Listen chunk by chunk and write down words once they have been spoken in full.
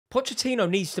Pochettino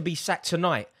needs to be sacked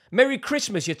tonight. Merry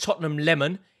Christmas, you Tottenham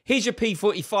lemon. Here's your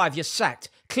P45, you're sacked.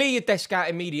 Clear your desk out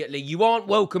immediately. You aren't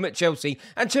welcome at Chelsea.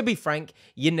 And to be frank,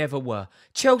 you never were.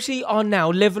 Chelsea are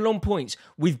now level on points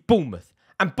with Bournemouth.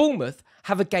 And Bournemouth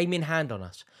have a game in hand on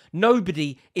us.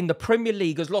 Nobody in the Premier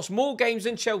League has lost more games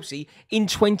than Chelsea in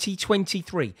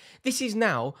 2023. This is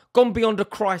now gone beyond a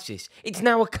crisis. It's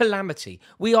now a calamity.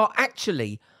 We are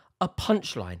actually a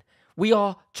punchline. We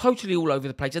are totally all over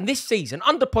the place. And this season,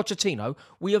 under Pochettino,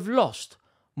 we have lost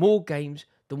more games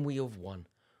than we have won.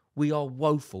 We are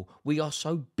woeful. We are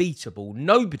so beatable.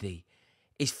 Nobody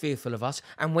is fearful of us.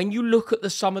 And when you look at the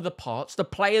sum of the parts, the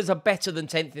players are better than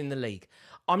 10th in the league.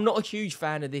 I'm not a huge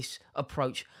fan of this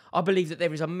approach. I believe that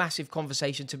there is a massive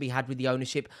conversation to be had with the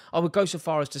ownership. I would go so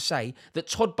far as to say that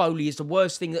Todd Boehly is the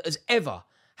worst thing that has ever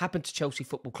happened to Chelsea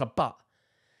Football Club. But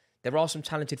there are some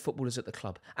talented footballers at the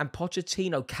club, and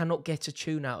Pochettino cannot get a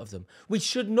tune out of them. We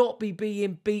should not be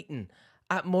being beaten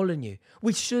at Molineux.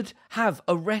 We should have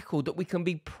a record that we can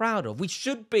be proud of. We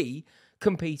should be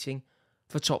competing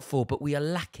for top four, but we are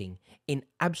lacking in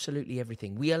absolutely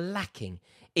everything. We are lacking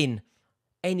in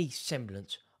any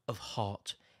semblance of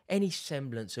heart, any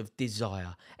semblance of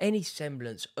desire, any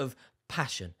semblance of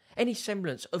passion, any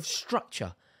semblance of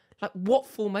structure. Like, what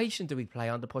formation do we play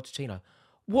under Pochettino?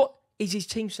 What is his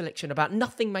team selection about?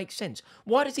 Nothing makes sense.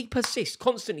 Why does he persist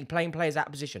constantly playing players out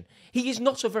of position? He is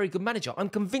not a very good manager. I'm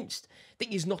convinced that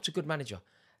he is not a good manager.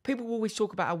 People always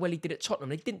talk about how well he did at Tottenham.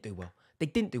 They didn't do well. They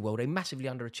didn't do well. They massively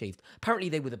underachieved. Apparently,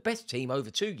 they were the best team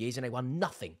over 2 years and they won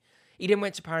nothing. He then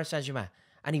went to Paris Saint-Germain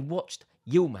and he watched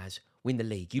Yilmaz win the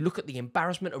league. You look at the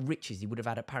embarrassment of riches he would have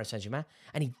had at Paris Saint-Germain,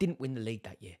 and he didn't win the league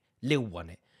that year. Lille won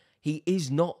it. He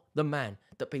is not the man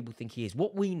that people think he is.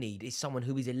 What we need is someone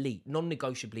who is elite,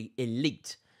 non-negotiably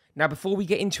elite. Now, before we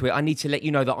get into it, I need to let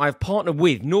you know that I've partnered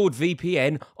with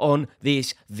NordVPN on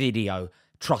this video.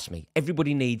 Trust me,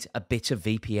 everybody needs a bit of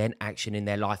VPN action in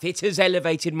their life. It has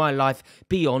elevated my life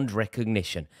beyond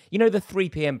recognition. You know, the 3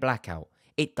 p.m. blackout?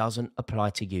 It doesn't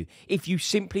apply to you if you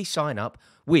simply sign up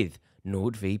with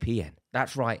NordVPN.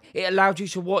 That's right. It allows you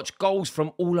to watch goals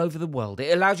from all over the world.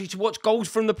 It allows you to watch goals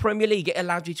from the Premier League. It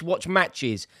allows you to watch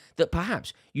matches that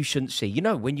perhaps you shouldn't see. You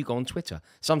know, when you go on Twitter,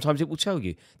 sometimes it will tell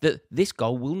you that this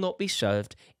goal will not be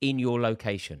served in your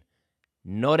location.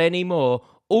 Not anymore.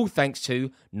 All thanks to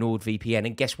NordVPN.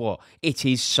 And guess what? It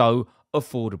is so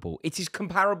affordable. It is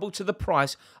comparable to the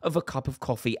price of a cup of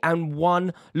coffee. And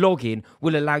one login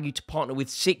will allow you to partner with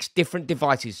 6 different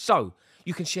devices. So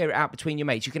you can share it out between your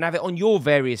mates. You can have it on your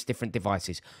various different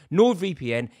devices.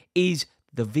 NordVPN is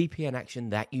the VPN action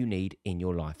that you need in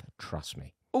your life. Trust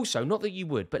me. Also, not that you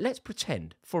would, but let's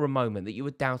pretend for a moment that you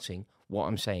were doubting what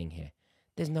I'm saying here.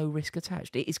 There's no risk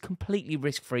attached. It is completely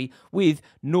risk-free with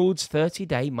Nord's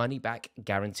 30-day money-back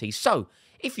guarantee. So,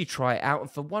 if you try it out and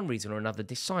for one reason or another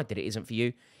decide that it isn't for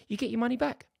you, you get your money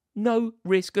back. No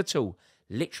risk at all.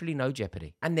 Literally no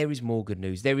jeopardy. And there is more good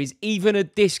news. There is even a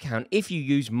discount if you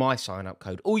use my sign-up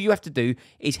code. All you have to do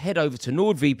is head over to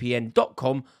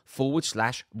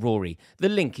nordvpn.com/Rory. The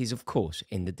link is, of course,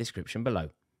 in the description below.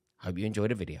 Hope you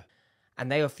enjoyed the video.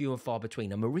 And they are few and far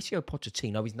between. And Mauricio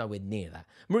Pochettino is nowhere near that.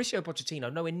 Mauricio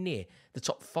Pochettino, nowhere near the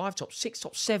top 5, top 6,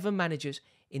 top 7 managers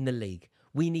in the league.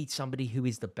 We need somebody who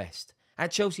is the best.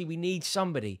 At Chelsea, we need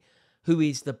somebody who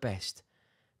is the best.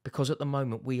 Because at the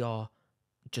moment, we are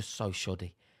just so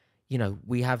shoddy. You know,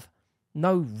 we have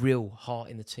no real heart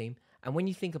in the team. And when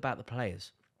you think about the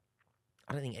players,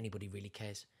 I don't think anybody really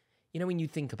cares. You know, when you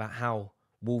think about how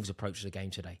Wolves approached the game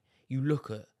today, you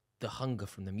look at the hunger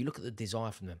from them. You look at the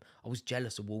desire from them. I was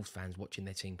jealous of Wolves fans watching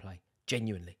their team play.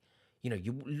 Genuinely. You know,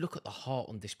 you look at the heart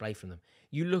on display from them.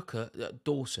 You look at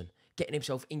Dawson getting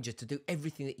himself injured to do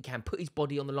everything that he can, put his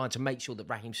body on the line to make sure that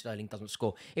Raheem Sterling doesn't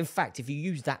score. In fact, if you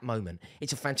use that moment,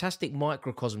 it's a fantastic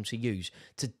microcosm to use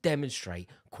to demonstrate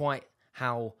quite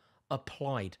how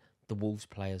applied the Wolves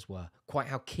players were, quite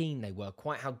how keen they were,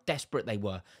 quite how desperate they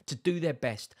were to do their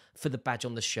best for the badge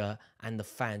on the shirt and the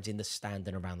fans in the stand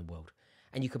and around the world.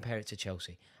 And you compare it to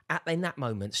Chelsea. In that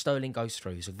moment, Sterling goes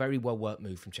through. It's a very well-worked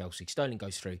move from Chelsea. Sterling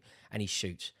goes through and he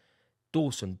shoots.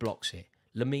 Dawson blocks it.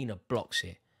 Lamina blocks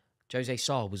it. Jose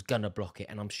Sarr was going to block it,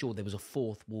 and I'm sure there was a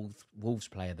 4th Wolves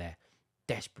player there,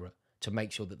 desperate to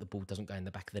make sure that the ball doesn't go in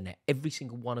the back of the net. Every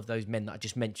single one of those men that I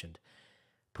just mentioned,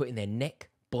 putting their neck,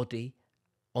 body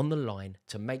on the line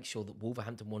to make sure that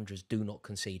Wolverhampton Wanderers do not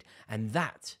concede. And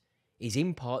that is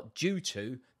in part due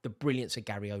to the brilliance of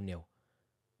Gary O'Neill.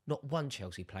 Not one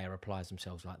Chelsea player applies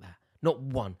themselves like that. Not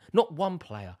one. Not one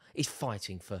player is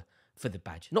fighting for the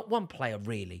badge. Not one player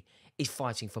really is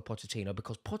fighting for Pochettino,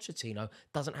 because Pochettino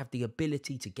doesn't have the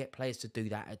ability to get players to do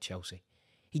that at Chelsea.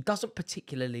 He doesn't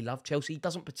particularly love Chelsea. He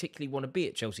doesn't particularly want to be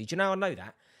at Chelsea. Do you know how I know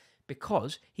that?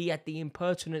 Because he had the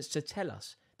impertinence to tell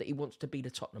us that he wants to be the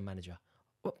Tottenham manager.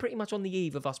 Well, pretty much on the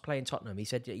eve of us playing Tottenham, he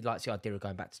said he likes the idea of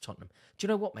going back to Tottenham. Do you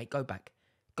know what, mate? Go back.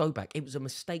 Go back. It was a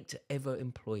mistake to ever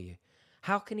employ you.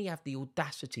 How can he have the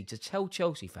audacity to tell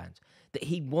Chelsea fans that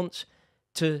he wants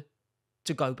to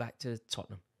go back to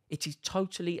Tottenham? It is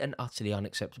totally and utterly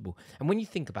unacceptable. And when you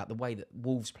think about the way that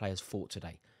Wolves players fought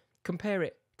today, compare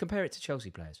it to Chelsea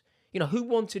players. You know, who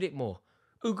wanted it more?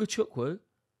 Ugochukwu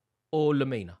or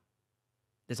Lamina?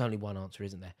 There's only one answer,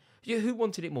 isn't there? Who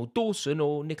wanted it more? Dawson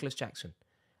or Nicholas Jackson?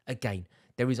 Again,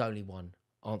 there is only one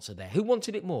answer there. Who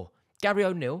wanted it more? Gary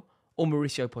O'Neill or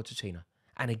Mauricio Pochettino?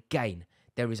 And again,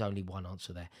 there is only one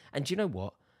answer there. And do you know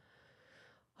what?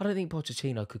 I don't think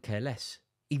Pochettino could care less.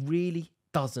 He really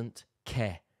doesn't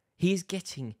care. He is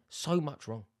getting so much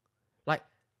wrong. Like,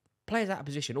 players out of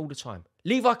position all the time.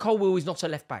 Levi Colwill is not a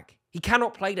left back. He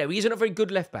cannot play there. He isn't a very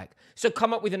good left back. So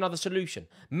come up with another solution.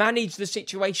 Manage the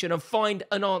situation and find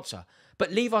an answer.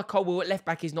 But Levi Colwill at left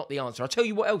back is not the answer. I'll tell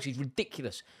you what else is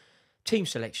ridiculous. Team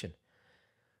selection.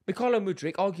 Mykhailo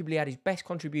Mudryk arguably had his best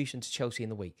contribution to Chelsea in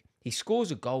the week. He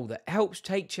scores a goal that helps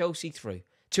take Chelsea through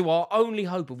to our only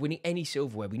hope of winning any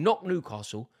silverware. We knocked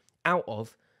Newcastle out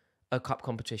of a cup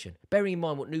competition. Bearing in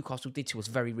mind what Newcastle did to us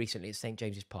very recently at St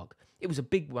James's Park. It was a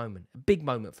big moment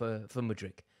for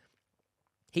Mudryk.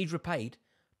 He's repaid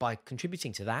by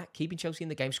contributing to that, keeping Chelsea in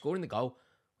the game, scoring the goal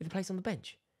with a place on the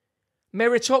bench.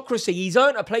 Meritocracy. He's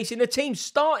earned a place in the team.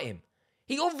 Start him.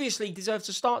 He obviously deserves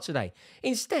to start today.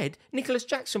 Instead, Nicholas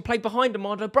Jackson played behind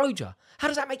Amado Broja. How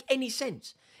does that make any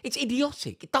sense? It's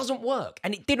idiotic. It doesn't work.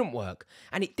 And it didn't work.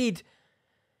 And it did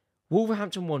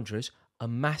Wolverhampton Wanderers a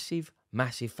massive,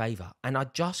 massive favour. And I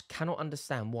just cannot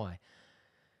understand why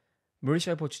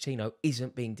Mauricio Pochettino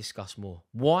isn't being discussed more.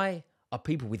 Why are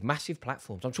people with massive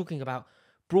platforms, I'm talking about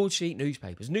broadsheet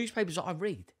newspapers that I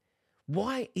read,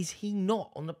 why is he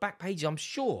not on the back pages? I'm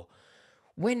sure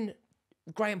when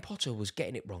Graham Potter was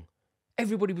getting it wrong,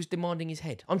 everybody was demanding his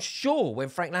head. I'm sure when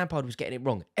Frank Lampard was getting it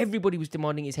wrong, everybody was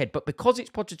demanding his head. But because it's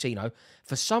Pochettino,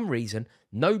 for some reason,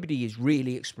 nobody is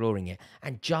really exploring it.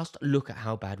 And just look at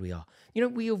how bad we are. You know,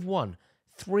 we have won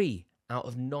 3 out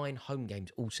of 9 home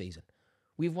games all season.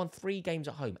 We've won 3 games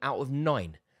at home out of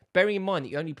 9. Bearing in mind that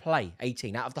you only play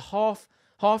 18. Out of the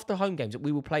half the home games that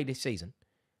we will play this season,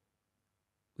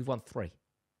 we've won 3.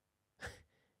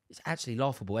 It's actually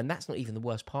laughable. And that's not even the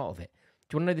worst part of it.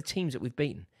 Do you want to know the teams that we've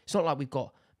beaten? It's not like we've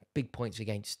got big points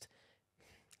against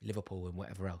Liverpool and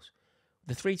whatever else.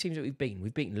 The 3 teams that we've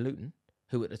beaten Luton,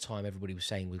 who at the time everybody was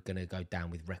saying we're going to go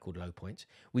down with record low points.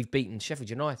 We've beaten Sheffield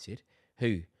United,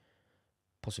 who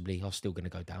possibly are still going to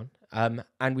go down.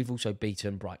 And we've also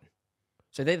beaten Brighton.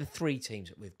 So they're the 3 teams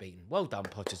that we've beaten. Well done,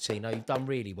 Pochettino. You've done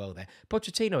really well there.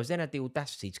 Pochettino has then had the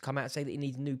audacity to come out and say that he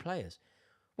needs new players.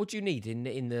 What do you need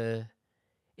in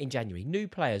January? New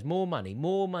players, more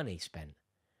money spent.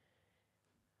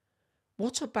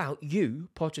 What about you,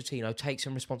 Pochettino, take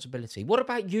some responsibility? What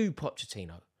about you,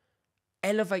 Pochettino?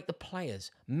 Elevate the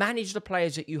players, manage the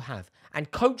players that you have,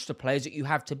 and coach the players that you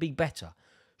have to be better.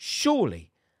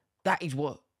 Surely that is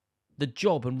what the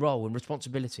job and role and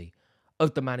responsibility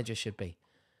of the manager should be.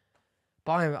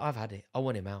 But I've had it. I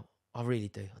want him out. I really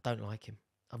do. I don't like him.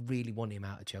 I really want him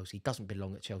out of Chelsea. He doesn't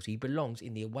belong at Chelsea. He belongs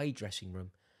in the away dressing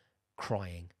room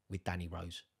crying with Danny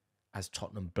Rose as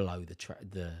Tottenham blow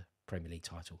the Premier League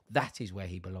title. That is where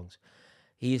he belongs.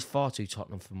 He is far too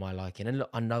Tottenham for my liking. And look,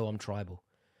 I know I'm tribal.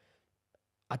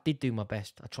 I did do my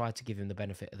best. I tried to give him the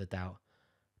benefit of the doubt.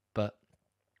 But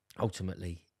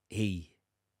ultimately, he's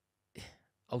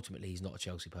not a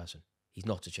Chelsea person. He's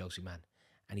not a Chelsea man.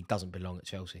 And he doesn't belong at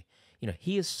Chelsea. You know,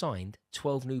 he has signed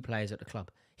 12 new players at the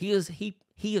club. He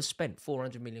has spent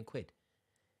 400 million quid.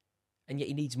 And yet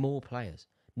he needs more players.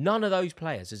 None of those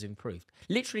players has improved.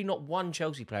 Literally not one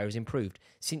Chelsea player has improved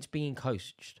since being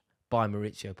coached by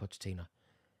Mauricio Pochettino.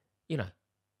 You know,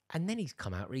 and then he's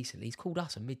come out recently. He's called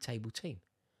us a mid-table team.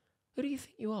 Who do you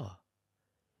think you are?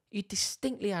 You're a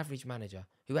distinctly average manager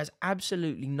who has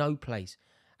absolutely no place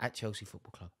at Chelsea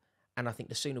Football Club. And I think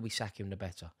the sooner we sack him, the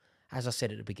better. As I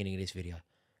said at the beginning of this video,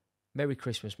 Merry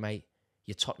Christmas, mate.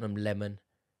 Your Tottenham lemon,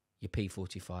 your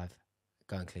P45.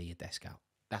 Go and clear your desk out.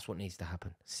 That's what needs to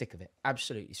happen. Sick of it.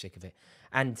 Absolutely sick of it.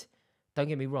 And don't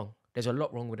get me wrong, there's a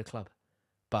lot wrong with the club.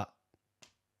 But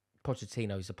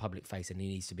Pochettino is a public face and he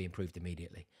needs to be improved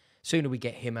immediately. Sooner we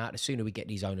get him out, the sooner we get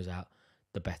these owners out,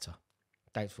 the better.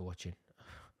 Thanks for watching.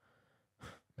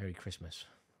 Merry Christmas,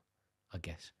 I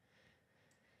guess.